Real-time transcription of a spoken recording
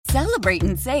Celebrate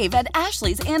and save at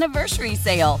Ashley's Anniversary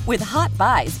Sale. With Hot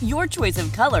Buys, your choice of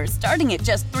colors starting at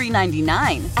just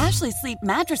 $3.99. Ashley Sleep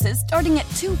mattresses starting at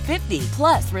 $2.50.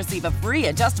 Plus, receive a free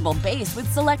adjustable base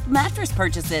with select mattress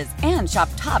purchases. And shop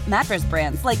top mattress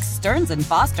brands like Stearns &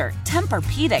 Foster,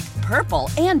 Tempur-Pedic, Purple,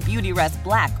 and Beautyrest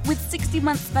Black with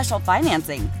 60-month special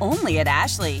financing. Only at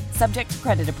Ashley. Subject to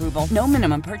credit approval. No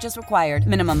minimum purchase required.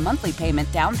 Minimum monthly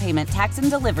payment, down payment, tax, and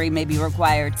delivery may be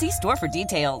required. See store for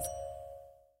details.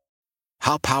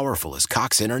 How powerful is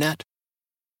Cox Internet?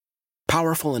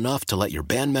 Powerful enough to let your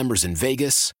band members in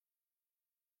Vegas,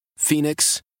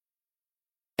 Phoenix,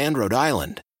 and Rhode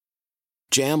Island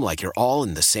jam like you're all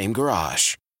in the same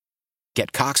garage.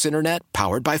 Get Cox Internet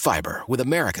powered by fiber with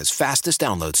America's fastest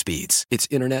download speeds. It's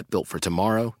internet built for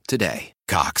tomorrow, today.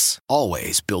 Cox,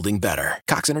 always building better.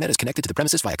 Cox Internet is connected to the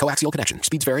premises via coaxial connection.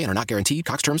 Speeds vary and are not guaranteed.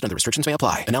 Cox terms and other restrictions may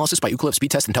apply. Analysis by Ookla Speed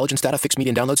Test Intelligence Data. Fixed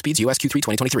median download speeds. US Q3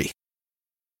 2023.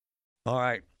 All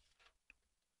right.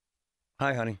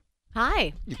 Hi, honey.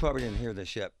 Hi. You probably didn't hear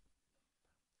this yet.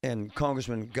 And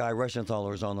Congressman Guy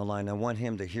Reschenthaler is on the line. I want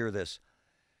him to hear this.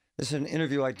 This is an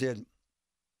interview I did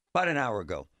about an hour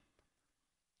ago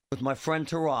with my friend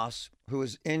Taras, who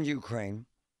is in Ukraine,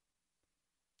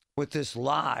 with this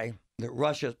lie that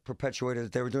Russia perpetuated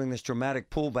that they were doing this dramatic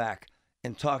pullback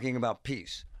and talking about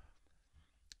peace.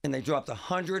 And they dropped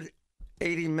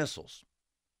 180 missiles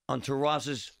on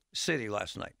Taras's city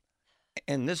last night.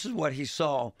 And this is what he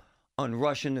saw on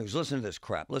Russian news. Listen to this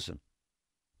crap. Listen.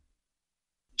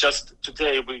 Just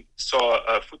today, we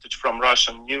saw footage from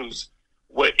Russian news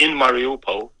where in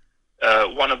Mariupol,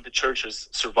 one of the churches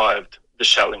survived the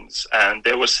shellings. And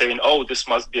they were saying, oh, this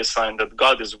must be a sign that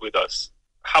God is with us.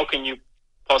 How can you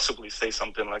possibly say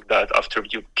something like that after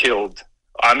you killed?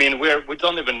 I mean, we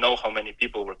don't even know how many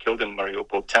people were killed in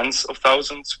Mariupol. Tens of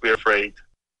thousands. We're afraid.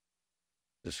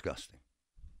 Disgusting.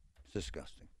 It's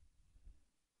disgusting.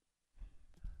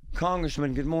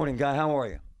 Congressman, good morning, Guy. How are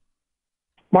you?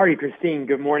 Marty, Christine,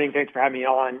 good morning. Thanks for having me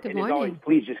on. Good and morning. as always,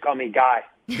 please just call me Guy.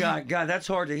 Guy, that's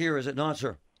hard to hear, is it not,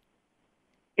 sir?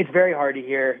 It's very hard to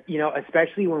hear,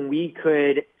 especially when we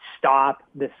could stop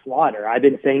the slaughter. I've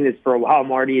been saying this for a while,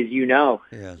 Marty, as you know.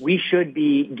 Yes. We should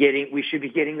be getting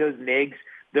those MiGs,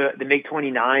 the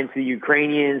MiG-29s to the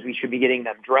Ukrainians. We should be getting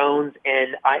them drones.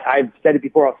 And I've said it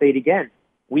before, I'll say it again.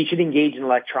 We should engage in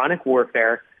electronic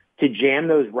warfare to jam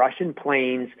those Russian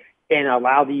planes and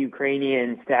allow the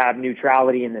Ukrainians to have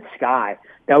neutrality in the sky.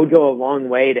 That would go a long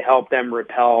way to help them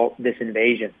repel this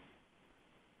invasion.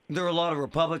 There are a lot of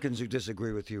Republicans who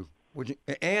disagree with you,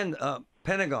 and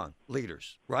Pentagon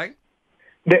leaders, right?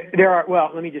 There are. Well,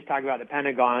 let me just talk about the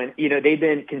Pentagon. They've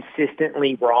been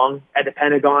consistently wrong at the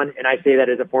Pentagon, and I say that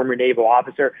as a former naval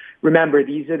officer. Remember,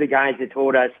 these are the guys that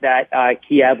told us that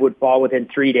Kiev would fall within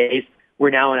 3 days. We're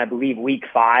now in, I believe, week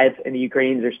 5, and the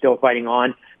Ukrainians are still fighting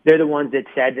on. They're the ones that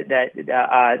said that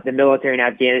the military in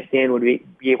Afghanistan would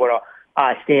be able to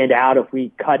stand out if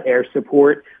we cut air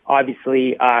support.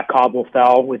 Obviously, Kabul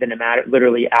fell within a matter,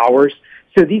 literally hours.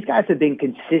 So these guys have been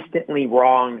consistently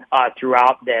wrong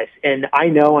throughout this. And I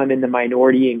know I'm in the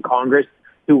minority in Congress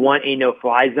who want a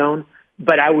no-fly zone,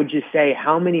 but I would just say,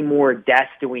 how many more deaths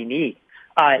do we need?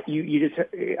 You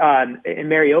just in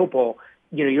Mariupol,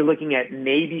 you're looking at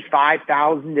maybe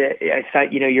 5,000.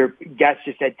 Your guest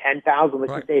just said 10,000.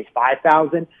 Let's just say it's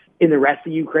 5,000. In the rest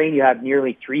of Ukraine, you have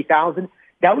nearly 3,000.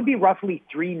 That would be roughly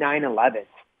 3 9/11s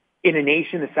in a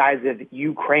nation the size of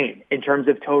Ukraine in terms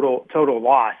of total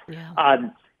loss. Yeah.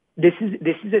 This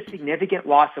is a significant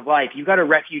loss of life. You've got a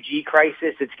refugee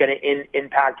crisis. It's going to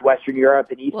impact Western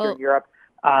Europe and Eastern Europe.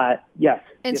 Yes.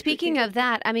 And yes, speaking of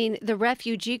that, I mean, the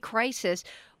refugee crisis,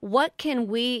 what can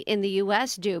we in the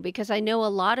U.S. do? Because I know a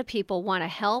lot of people want to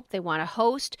help, they want to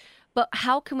host, but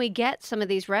how can we get some of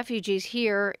these refugees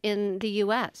here in the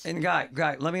U.S.? And Guy,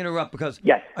 let me interrupt because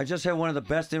yes. I just had one of the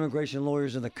best immigration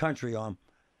lawyers in the country on.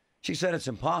 She said it's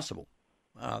impossible.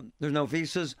 There's no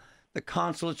visas. The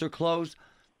consulates are closed.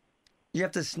 You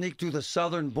have to sneak through the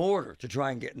southern border to try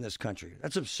and get in this country.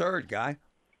 That's absurd, Guy.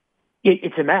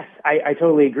 It's a mess. I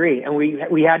totally agree. And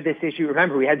we had this issue.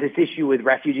 Remember, we had this issue with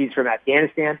refugees from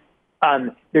Afghanistan.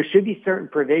 There should be certain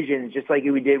provisions, just like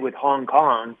we did with Hong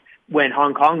Kong, when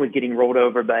Hong Kong was getting rolled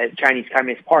over by the Chinese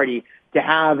Communist Party, to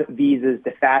have visas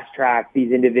to fast track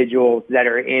these individuals that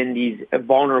are in these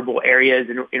vulnerable areas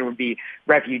and would be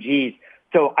refugees.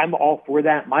 So I'm all for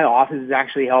that. My office is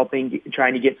actually helping,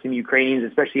 trying to get some Ukrainians,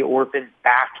 especially orphans,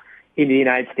 back into the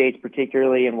United States,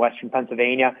 particularly in Western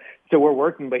Pennsylvania. So we're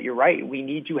working, but you're right. We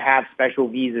need to have special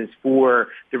visas for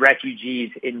the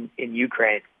refugees in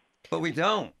Ukraine. But we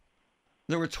don't.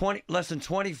 There were less than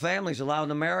 20 families allowed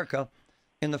in America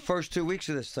in the first 2 weeks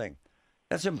of this thing.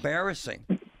 That's embarrassing.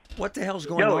 What the hell's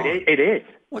going No, on? it is.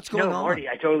 What's going on? Marty,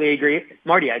 I totally agree.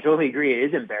 Marty, I totally agree. It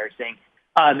is embarrassing.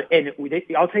 And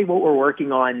I'll tell you what we're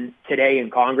working on today in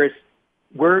Congress.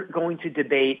 We're going to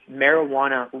debate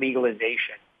marijuana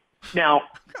legalization. Now,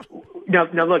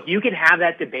 look, you can have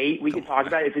that debate. We can talk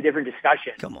about it. It's a different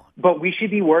discussion. Come on. But we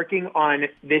should be working on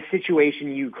this situation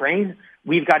in Ukraine.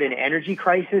 We've got an energy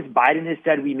crisis. Biden has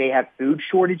said we may have food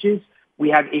shortages. We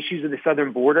have issues with the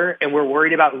southern border, and we're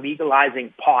worried about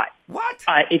legalizing pot. What?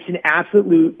 It's an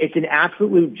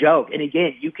absolute joke. And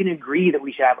again, you can agree that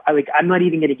we should have. I'm not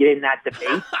even going to get in that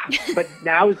debate. But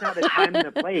now is not the time and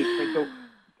the place.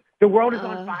 The world is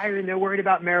on fire, and they're worried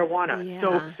about marijuana.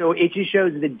 Yeah. So it just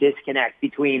shows the disconnect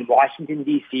between Washington,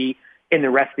 D.C. and the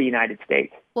rest of the United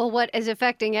States. Well, what is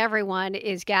affecting everyone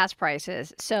is gas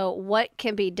prices. So what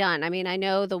can be done? I mean, I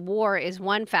know the war is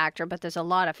one factor, but there's a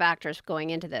lot of factors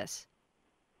going into this.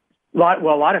 A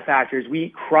lot of factors.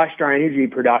 We crushed our energy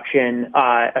production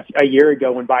a year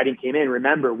ago when Biden came in.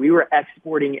 Remember, we were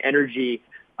exporting energy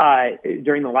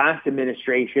during the last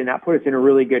administration. That put us in a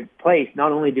really good place.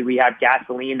 Not only did we have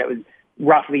gasoline that was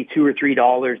roughly $2 or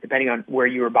 $3, depending on where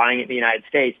you were buying it in the United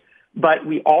States, but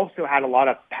we also had a lot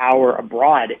of power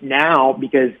abroad. Now,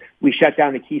 because we shut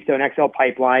down the Keystone XL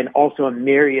pipeline, also a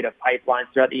myriad of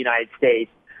pipelines throughout the United States,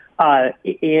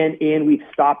 and we've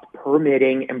stopped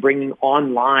permitting and bringing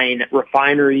online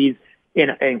refineries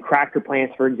and cracker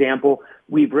plants, for example.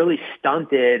 We've really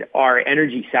stunted our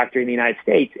energy sector in the United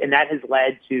States, and that has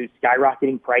led to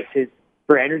skyrocketing prices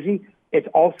for energy. It's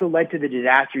also led to the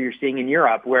disaster you're seeing in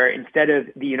Europe, where instead of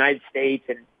the United States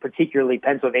and particularly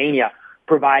Pennsylvania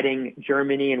providing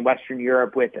Germany and Western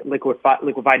Europe with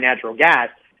liquefied natural gas,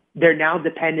 they're now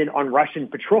dependent on Russian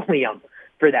petroleum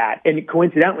for that. And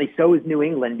coincidentally, so is New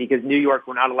England, because New York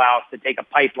will not allow us to take a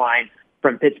pipeline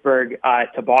from Pittsburgh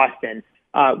to Boston,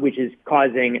 which is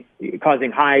causing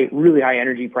really high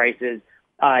energy prices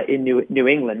in New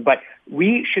England. But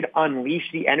we should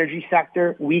unleash the energy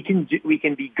sector. We can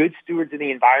be good stewards of the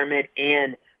environment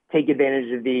and take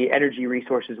advantage of the energy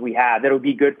resources we have. That'll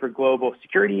be good for global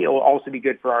security. It will also be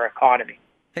good for our economy.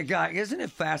 Hey, Guy, isn't it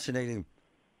fascinating?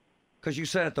 Because you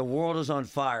said it, the world is on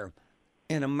fire.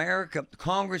 In America,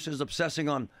 Congress is obsessing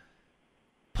on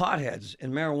potheads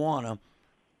and marijuana,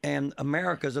 and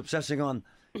America is obsessing on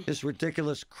this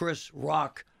ridiculous Chris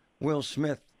Rock, Will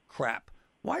Smith crap.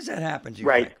 Why does that happen, do you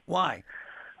think? Why?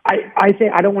 I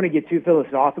think I don't want to get too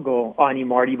philosophical on you,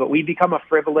 Marty, but we've become a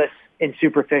frivolous and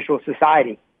superficial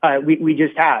society. We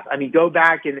just have. I mean, go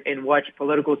back and watch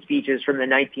political speeches from the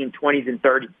 1920s and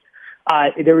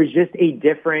 30s. There was just a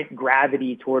different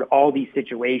gravity toward all these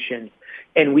situations.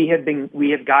 And we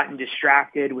have gotten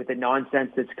distracted with the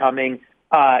nonsense that's coming,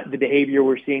 the behavior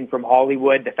we're seeing from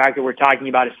Hollywood, the fact that we're talking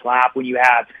about a slap when you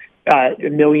have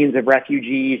millions of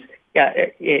refugees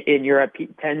in Europe,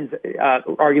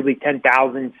 arguably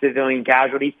 10,000 civilian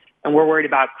casualties, and we're worried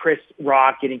about Chris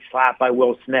Rock getting slapped by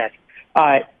Will Smith.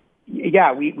 We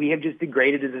have just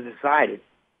degraded as a society.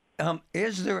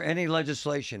 Is there any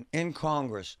legislation in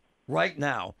Congress right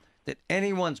now that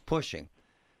anyone's pushing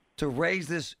to raise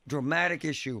this dramatic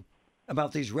issue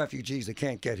about these refugees that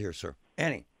can't get here, sir?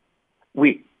 Any?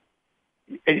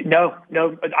 No,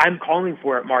 I'm calling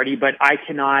for it, Marty, but I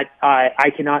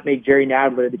cannot make Jerry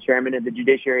Nadler, the chairman of the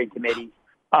Judiciary Committee,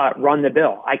 run the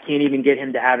bill. I can't even get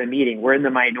him to have a meeting. We're in the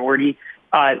minority.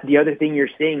 The other thing you're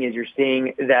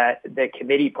seeing that the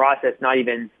committee process not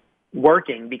even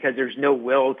working because there's no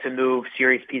will to move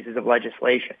serious pieces of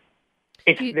legislation.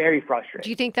 It's very frustrating.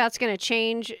 Do you think that's going to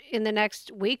change in the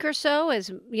next week or so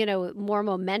as, more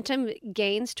momentum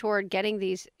gains toward getting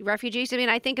these refugees? I mean,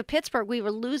 I think of Pittsburgh, we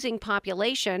were losing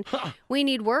population. We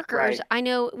need workers. Right. I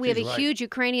know we have a huge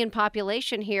Ukrainian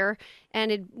population here,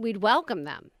 and we'd welcome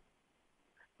them.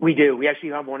 We do. We actually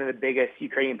have one of the biggest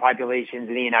Ukrainian populations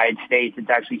in the United States.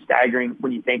 It's actually staggering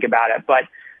when you think about it. But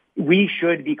we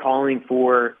should be calling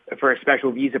for a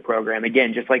special visa program,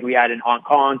 again, just like we had in Hong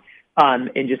Kong.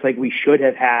 And just like we should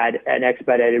have had an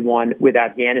expedited one with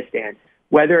Afghanistan.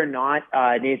 Whether or not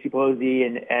Nancy Pelosi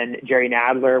and Jerry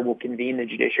Nadler will convene the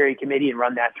Judiciary Committee and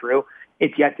run that through,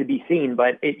 it's yet to be seen.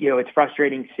 But it's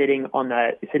frustrating sitting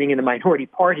in the minority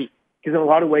party because in a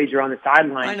lot of ways you're on the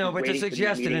sidelines. I know, but to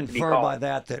suggest and infer by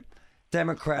that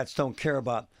Democrats don't care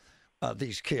about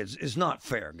these kids is not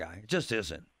fair, Guy. It just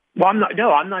isn't. Well,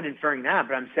 I'm not inferring that,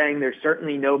 but I'm saying there's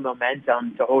certainly no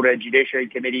momentum to hold a Judiciary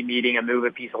Committee meeting and move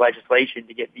a piece of legislation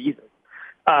to get visas.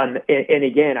 And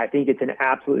again, I think it's an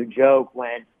absolute joke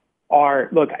when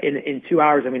in 2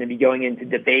 hours, I'm going to be going into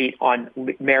debate on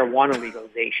marijuana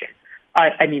legalization.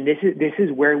 I mean, this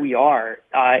is where we are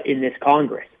in this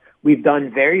Congress. We've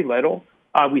done very little.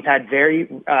 We've had very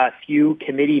few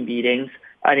committee meetings.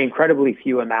 an incredibly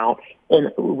few amount,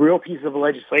 and real pieces of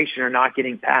legislation are not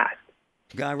getting passed.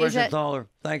 Guy Reschenthaler,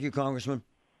 thank you, Congressman.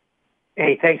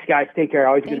 Hey, thanks, guys. Take care.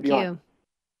 Always good to be Thank you. on.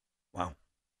 Wow.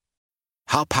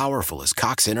 How powerful is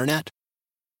Cox Internet?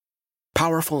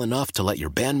 Powerful enough to let your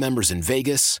band members in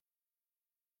Vegas,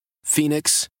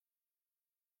 Phoenix,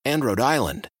 and Rhode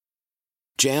Island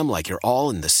jam like you're all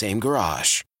in the same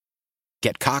garage.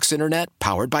 Get Cox Internet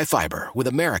powered by fiber with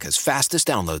America's fastest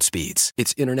download speeds.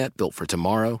 It's internet built for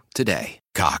tomorrow, today.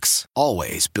 Cox,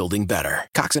 always building better.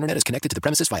 Cox Internet is connected to the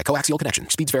premises via coaxial connection.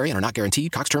 Speeds vary and are not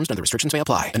guaranteed. Cox terms and other restrictions may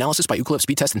apply. Analysis by Ookla of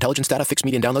Speed Test Intelligence Data. Fixed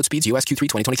median download speeds. US Q3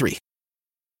 2023.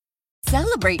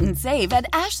 Celebrate and save at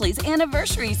Ashley's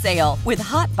Anniversary Sale. With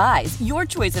Hot Buys, your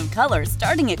choice of colors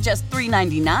starting at just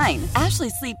 $3.99. Ashley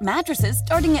Sleep mattresses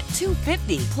starting at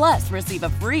 $2.50. Plus, receive a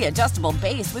free adjustable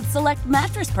base with select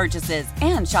mattress purchases.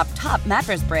 And shop top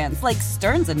mattress brands like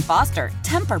Stearns & Foster,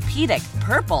 Tempur-Pedic,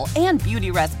 Purple, and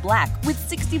Beautyrest Black with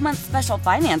 60-month special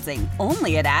financing.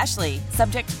 Only at Ashley.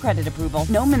 Subject to credit approval.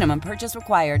 No minimum purchase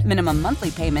required. Minimum monthly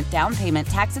payment, down payment,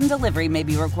 tax, and delivery may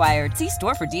be required. See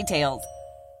store for details.